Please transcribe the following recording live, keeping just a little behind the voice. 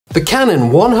The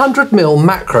Canon 100mm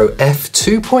macro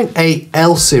f2.8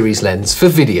 L series lens for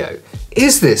video.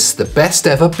 Is this the best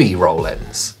ever B-roll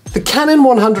lens? The Canon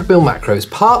 100mm macro is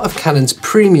part of Canon's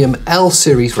premium L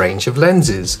series range of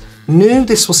lenses. New,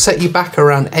 this will set you back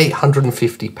around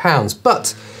 £850,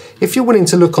 but if you're willing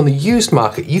to look on the used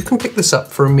market, you can pick this up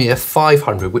for a mere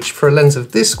 £500, which for a lens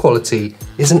of this quality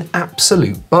is an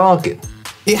absolute bargain.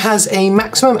 It has a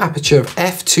maximum aperture of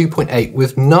f2.8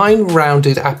 with 9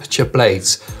 rounded aperture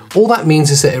blades. All that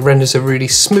means is that it renders a really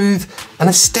smooth and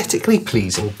aesthetically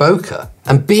pleasing bokeh.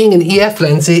 And being an EF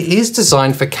lens, it is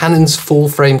designed for Canon's full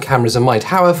frame cameras in mind.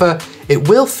 However, it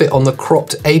will fit on the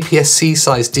cropped APS-C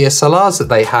size DSLRs that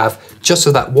they have, just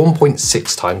with that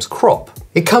 1.6 times crop.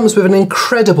 It comes with an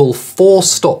incredible 4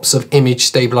 stops of image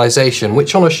stabilization,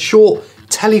 which on a short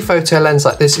telephoto lens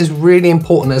like this is really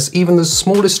important, as even the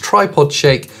smallest tripod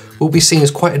shake will be seen as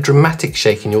quite a dramatic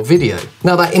shake in your video.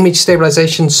 Now that image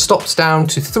stabilization stops down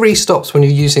to 3 stops when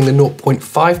you're using the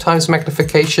 0.5 times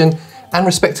magnification and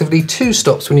respectively 2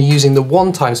 stops when you're using the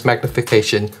 1 times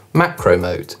magnification macro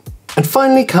mode. And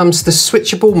finally comes the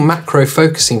switchable macro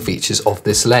focusing features of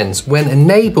this lens. When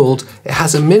enabled, it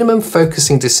has a minimum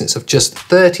focusing distance of just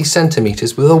 30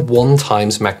 centimeters with a 1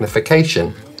 times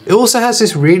magnification. It also has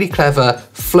this really clever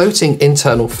floating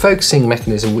internal focusing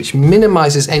mechanism which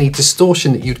minimizes any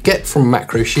distortion that you'd get from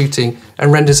macro shooting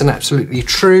and renders an absolutely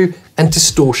true and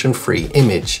distortion-free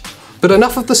image. But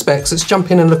enough of the specs, let's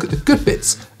jump in and look at the good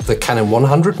bits of the Canon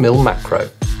 100mm macro.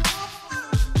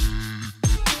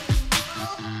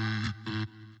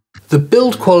 The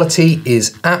build quality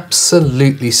is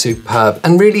absolutely superb,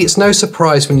 and really it's no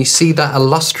surprise when you see that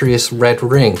illustrious red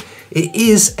ring. It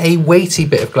is a weighty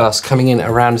bit of glass coming in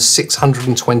around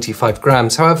 625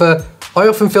 grams. However, I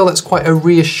often feel that's quite a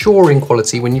reassuring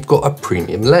quality when you've got a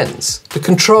premium lens. The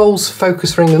controls,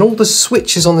 focus ring, and all the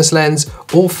switches on this lens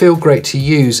all feel great to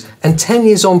use, and 10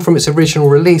 years on from its original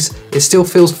release, it still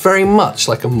feels very much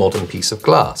like a modern piece of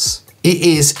glass. It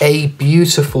is a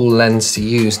beautiful lens to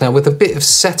use. Now with a bit of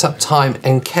setup time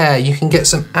and care, you can get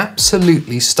some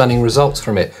absolutely stunning results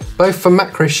from it, both for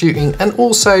macro shooting and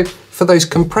also for those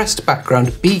compressed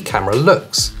background B camera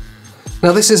looks.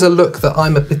 Now this is a look that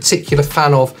I'm a particular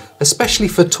fan of, especially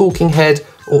for talking head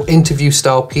or interview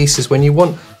style pieces when you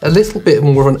want a little bit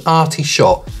more of an arty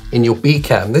shot in your B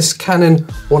cam. This Canon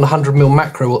 100mm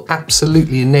macro will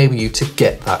absolutely enable you to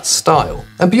get that style.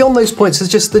 And beyond those points,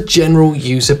 there's just the general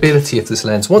usability of this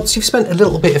lens. Once you've spent a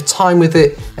little bit of time with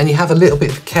it and you have a little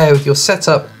bit of care with your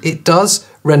setup, it does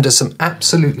render some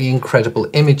absolutely incredible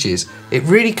images. It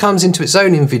really comes into its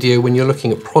own in video when you're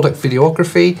looking at product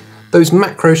videography, those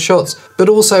macro shots, but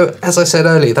also, as I said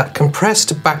earlier, that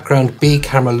compressed background B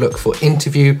camera look for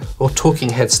interview or talking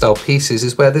head style pieces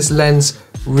is where this lens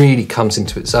really comes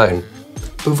into its own.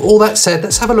 But with all that said,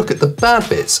 let's have a look at the bad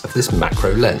bits of this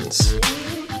macro lens.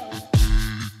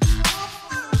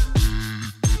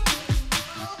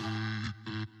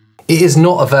 It is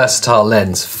not a versatile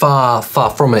lens, far, far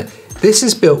from it. This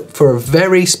is built for a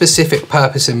very specific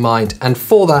purpose in mind, and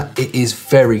for that it is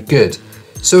very good.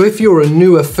 So if you're a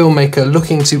newer filmmaker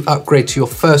looking to upgrade to your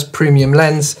first premium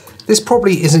lens, this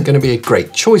probably isn't going to be a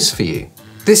great choice for you.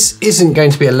 This isn't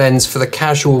going to be a lens for the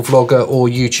casual vlogger or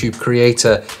YouTube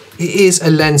creator. It is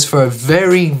a lens for a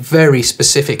very, very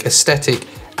specific aesthetic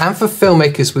and for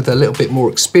filmmakers with a little bit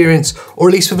more experience, or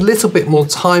at least with a little bit more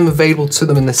time available to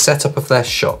them in the setup of their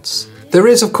shots. There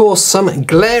is of course some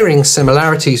glaring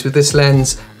similarities with this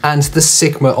lens and the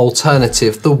Sigma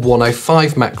alternative, the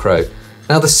 105 macro.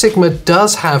 Now the Sigma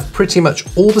does have pretty much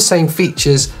all the same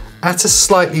features at a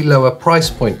slightly lower price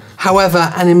point.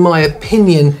 However, and in my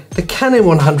opinion, the Canon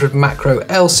 100 macro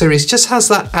L series just has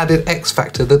that added X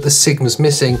factor that the Sigma's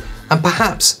missing, and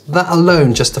perhaps that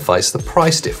alone justifies the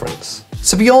price difference.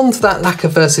 So beyond that lack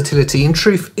of versatility, in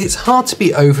truth, it's hard to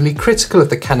be overly critical of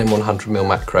the Canon 100mm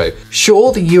macro.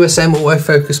 Sure, the USM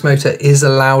autofocus motor is a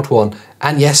loud one,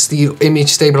 and yes, the image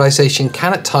stabilization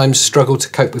can at times struggle to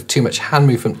cope with too much hand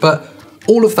movement, but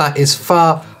all of that is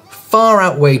far, far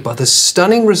outweighed by the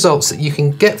stunning results that you can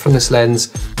get from this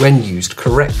lens when used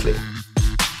correctly.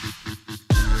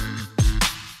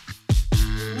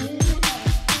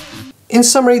 In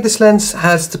summary, this lens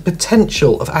has the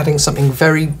potential of adding something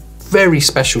very, very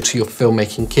special to your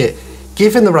filmmaking kit.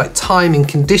 Given the right time and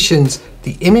conditions,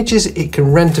 the images it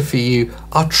can render for you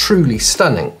are truly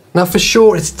stunning. Now for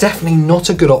sure, it's definitely not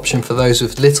a good option for those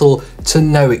with little to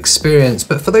no experience,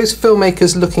 but for those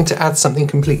filmmakers looking to add something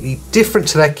completely different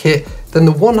to their kit, then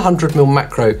the 100mm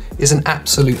macro is an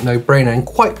absolute no-brainer and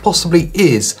quite possibly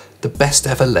is the best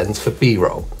ever lens for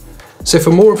B-roll. So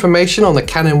for more information on the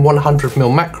Canon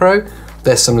 100mm macro,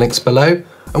 there's some links below.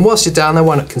 And whilst you're down there,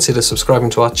 why not consider subscribing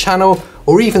to our channel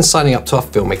or even signing up to our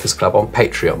Filmmakers Club on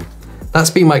Patreon. That's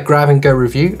been my grab and go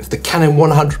review of the Canon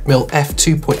 100mm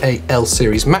f2.8 L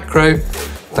series macro.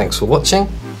 Thanks for watching,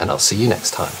 and I'll see you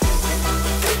next time.